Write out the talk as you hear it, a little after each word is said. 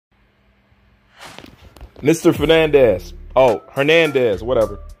Mr. Fernandez. Oh, Hernandez,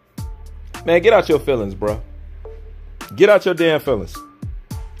 whatever. Man, get out your feelings, bro. Get out your damn feelings.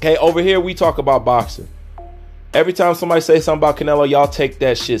 Okay, over here we talk about boxing. Every time somebody say something about Canelo, y'all take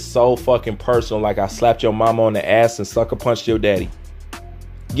that shit so fucking personal, like I slapped your mama on the ass and sucker punched your daddy.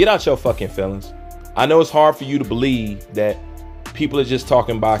 Get out your fucking feelings. I know it's hard for you to believe that people are just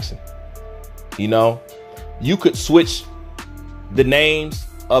talking boxing. You know, you could switch the names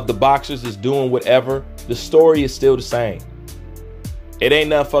of the boxers that's doing whatever. The story is still the same. It ain't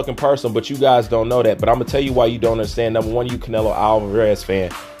nothing fucking personal, but you guys don't know that. But I'm going to tell you why you don't understand. Number one, you Canelo Alvarez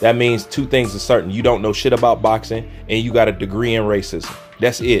fan. That means two things are certain. You don't know shit about boxing and you got a degree in racism.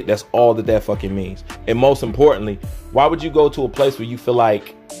 That's it. That's all that fucking means. And most importantly, why would you go to a place where you feel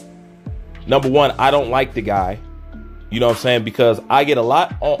like, number one, I don't like the guy. You know what I'm saying? Because I get a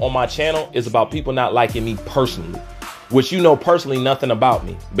lot on my channel is about people not liking me personally, which you know personally nothing about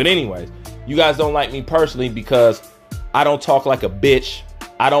me. But anyways, you guys don't like me personally because I don't talk like a bitch.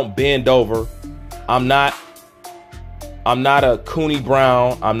 I don't bend over. I'm not a Cooney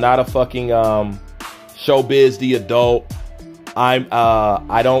Brown. I'm not a fucking Showbiz the adult.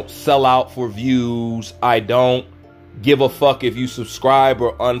 I don't sell out for views. I don't give a fuck if you subscribe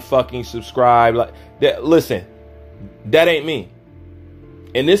or unfucking subscribe. Like that. Listen, that ain't me.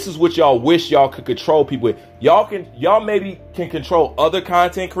 And this is what y'all wish y'all could control people with. Y'all maybe can control other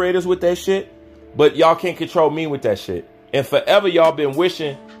content creators with that shit, but y'all can't control me with that shit. And forever y'all been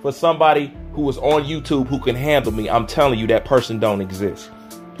wishing for somebody who was on YouTube who can handle me. I'm telling you, that person don't exist.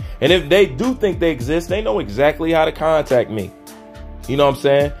 And if they do think they exist, they know exactly how to contact me. You know what I'm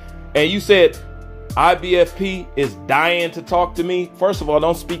saying? And you said IBFP is dying to talk to me. First of all,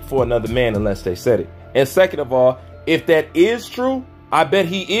 don't speak for another man unless they said it. And second of all, if that is true, I bet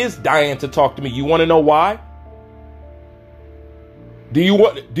he is dying to talk to me. You want to know why? Do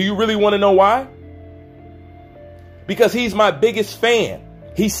you really want to know why? Because he's my biggest fan.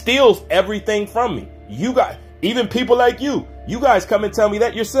 He steals everything from me. You guys, even people like you guys come and tell me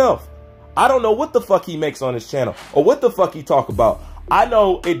that yourself. I don't know what the fuck he makes on his channel or what the fuck he talk about. I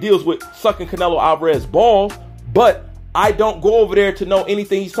know it deals with sucking Canelo Alvarez balls, but I don't go over there to know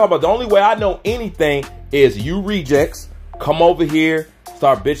anything he's talking about. The only way I know anything is you rejects come over here,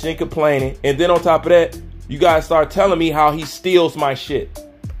 start bitching and complaining, and then on top of that, you guys start telling me how he steals my shit.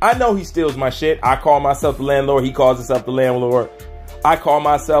 I know he steals my shit. I call myself the landlord. He calls himself the landlord. I call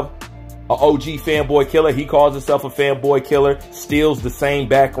myself a OG fanboy killer. He calls himself a fanboy killer. Steals the same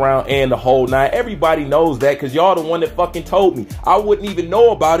background and the whole nine. Everybody knows that because y'all the one that fucking told me. I wouldn't even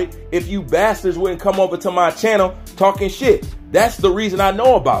know about it if you bastards wouldn't come over to my channel talking shit. That's the reason I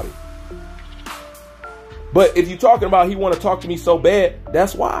know about it. But if you're talking about he want to talk to me so bad,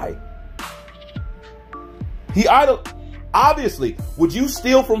 that's why. Obviously, would you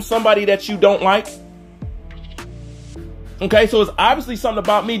steal from somebody that you don't like? Okay, so it's obviously something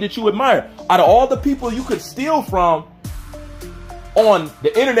about me that you admire. Out of all the people you could steal from on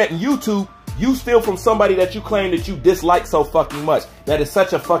the internet and YouTube, you steal from somebody that you claim that you dislike so fucking much. That is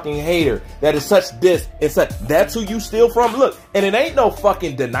such a fucking hater. That is such this and such. That's who you steal from? Look, and it ain't no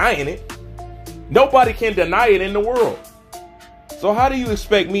fucking denying it. Nobody can deny it in the world. So how do you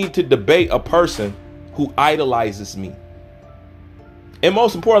expect me to debate a person who idolizes me? And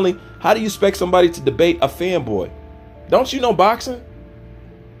most importantly, how do you expect somebody to debate a fanboy? Don't you know boxing?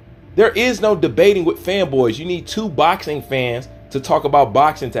 There is no debating with fanboys. You need two boxing fans to talk about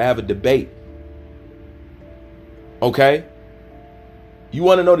boxing to have a debate. Okay? You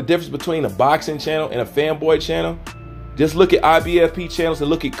want to know the difference between a boxing channel and a fanboy channel? Just look at IBFP channels and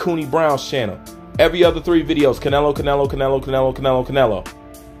look at Cooney Brown's channel. Every other three videos, Canelo, Canelo, Canelo, Canelo, Canelo, Canelo.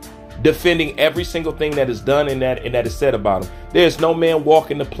 Defending every single thing that is done and that is said about him. There's no man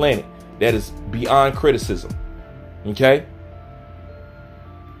walking the planet that is beyond criticism. Okay?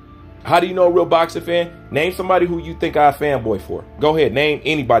 How do you know a real boxing fan? Name somebody who you think I'm a fanboy for. Go ahead, name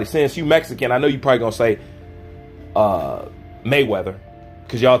anybody. Since you Mexican, I know you probably gonna say Mayweather.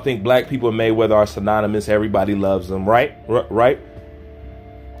 Because y'all think black people and Mayweather are synonymous. Everybody loves them, right? Right?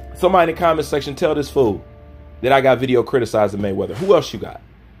 Somebody in the comment section, tell this fool that I got video criticizing Mayweather. Who else you got?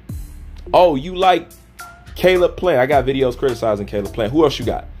 Oh, you like Caleb Plant. I got videos criticizing Caleb Plant. Who else you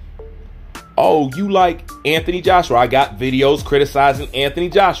got? Oh, you like Anthony Joshua. I got videos criticizing Anthony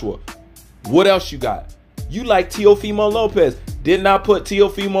Joshua. What else you got? You like Teofimo Lopez. Didn't I put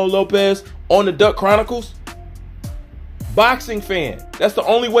Teofimo Lopez on the Duck Chronicles? Boxing fan. That's the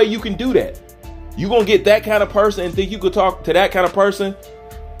only way you can do that. You gonna get that kind of person and think you could talk to that kind of person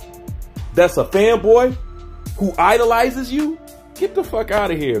that's a fanboy who idolizes you? Get the fuck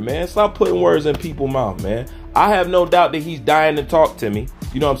out of here, man. Stop putting words in people's mouth, man. I have no doubt that he's dying to talk to me.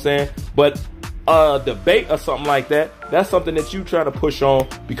 You know what I'm saying? But a debate or something like that, that's something that you try to push on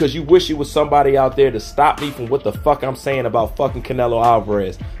because you wish it was somebody out there to stop me from what the fuck I'm saying about fucking Canelo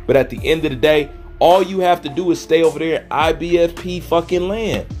Alvarez. But at the end of the day, all you have to do is stay over there in IBFP fucking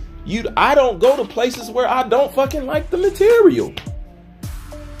land. I don't go to places where I don't fucking like the material.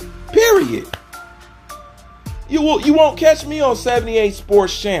 Period. You won't catch me on 78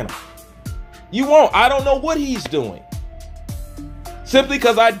 Sports Channel. You won't. I don't know what he's doing. Simply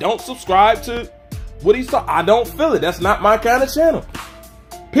because I don't subscribe to what he's talking. I don't feel it. That's not my kind of channel.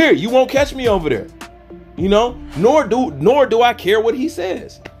 Period. You won't catch me over there. You know? Nor do I care what he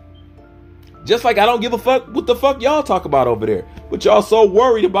says. Just like I don't give a fuck what the fuck y'all talk about over there. But y'all so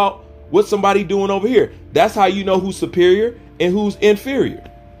worried about what somebody doing over here. That's how you know who's superior and who's inferior.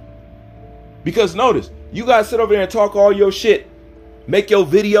 Because notice, you guys sit over there and talk all your shit. Make your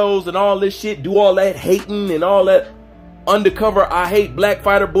videos and all this shit. Do all that hating and all that undercover I hate black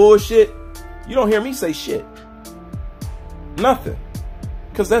fighter bullshit. You don't hear me say shit. Nothing.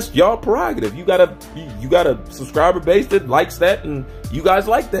 Because that's y'all prerogative. You got a subscriber base that likes that and you guys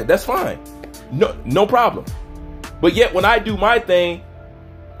like that. That's fine. No problem. But yet when I do my thing,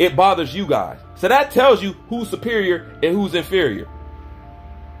 it bothers you guys. So that tells you who's superior and who's inferior.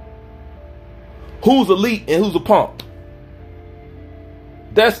 Who's elite and who's a punk.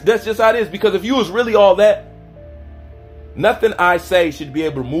 That's just how it is. Because if you was really all that, nothing I say should be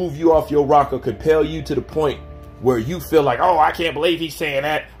able to move you off your rock or compel you to the point where you feel like, oh, I can't believe he's saying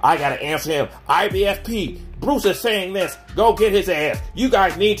that. I got to answer him. IBFP, Bruce is saying this. Go get his ass. You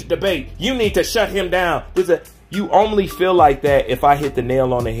guys need to debate. You need to shut him down. You only feel like that if I hit the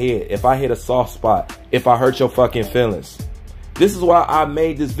nail on the head, if I hit a soft spot, if I hurt your fucking feelings. This is why I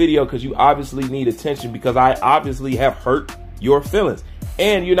made this video, because you obviously need attention, because I obviously have hurt your feelings.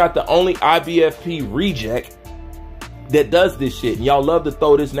 And you're not the only IBFP reject that does this shit. And y'all love to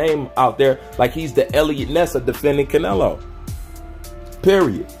throw this name out there like he's the Elliot Ness of defending Canelo.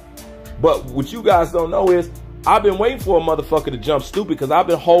 Period. But what you guys don't know is I've been waiting for a motherfucker to jump stupid, because I've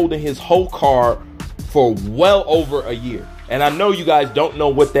been holding his whole card for well over a year. And I know you guys don't know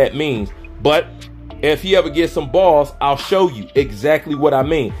what that means. But if he ever gets some balls, I'll show you exactly what I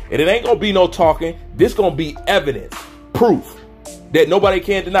mean. And it ain't going to be no talking. This going to be evidence, proof that nobody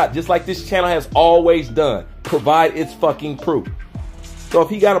can deny. Just like this channel has always done. Provide its fucking proof. So if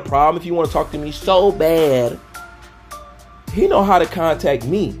he got a problem, if you want to talk to me so bad, he know how to contact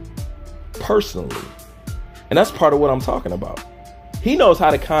me personally. And that's part of what I'm talking about. He knows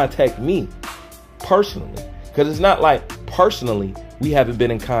how to contact me personally. Because it's not like personally we haven't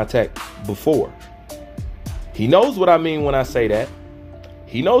been in contact before. He knows what I mean when I say that.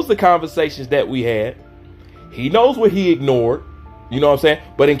 He knows the conversations that we had. He knows what he ignored. You know what I'm saying?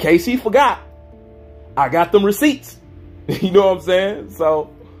 But in case he forgot, I got them receipts. You know what I'm saying?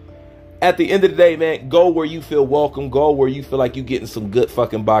 So at the end of the day, man, go where you feel welcome. Go where you feel like you're getting some good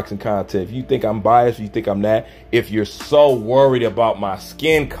fucking boxing content. If you think I'm biased, if you think I'm not, if you're so worried about my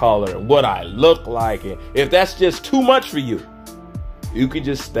skin color and what I look like, and if that's just too much for you, you can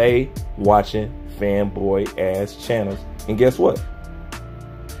just stay watching fanboy ass channels. And guess what?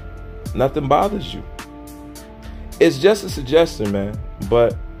 Nothing bothers you. It's just a suggestion, man.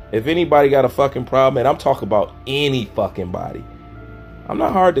 But if anybody got a fucking problem, and I'm talking about any fucking body, I'm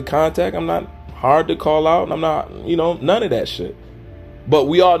not hard to contact. I'm not hard to call out. And I'm not, you know, none of that shit. But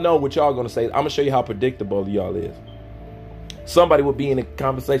we all know what y'all gonna say. I'm gonna show you how predictable y'all is. Somebody would be in a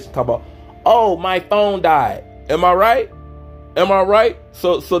conversation talk about, oh, my phone died. Am I right? Am I right?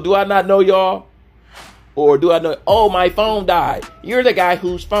 So do I not know y'all? Or do I know, oh, my phone died. You're the guy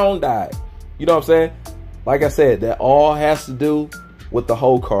whose phone died. You know what I'm saying? Like I said, that all has to do with the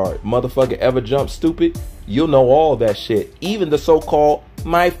whole card. Motherfucker ever jump stupid, you'll know all that shit. Even the so-called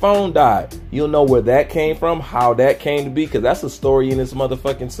my phone died. You'll know where that came from, how that came to be, because that's a story in its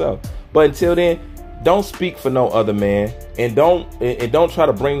motherfucking self. But until then, don't speak for no other man. And don't try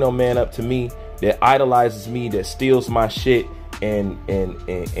to bring no man up to me that idolizes me, that steals my shit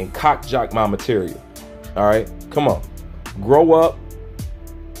and cock jock my material. All right? Come on. Grow up.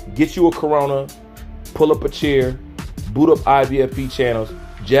 Get you a Corona. Pull up a chair, boot up IBFP channels,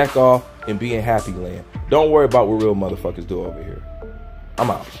 jack off, and be in happy land. Don't worry about what real motherfuckers do over here.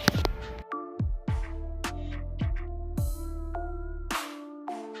 I'm out.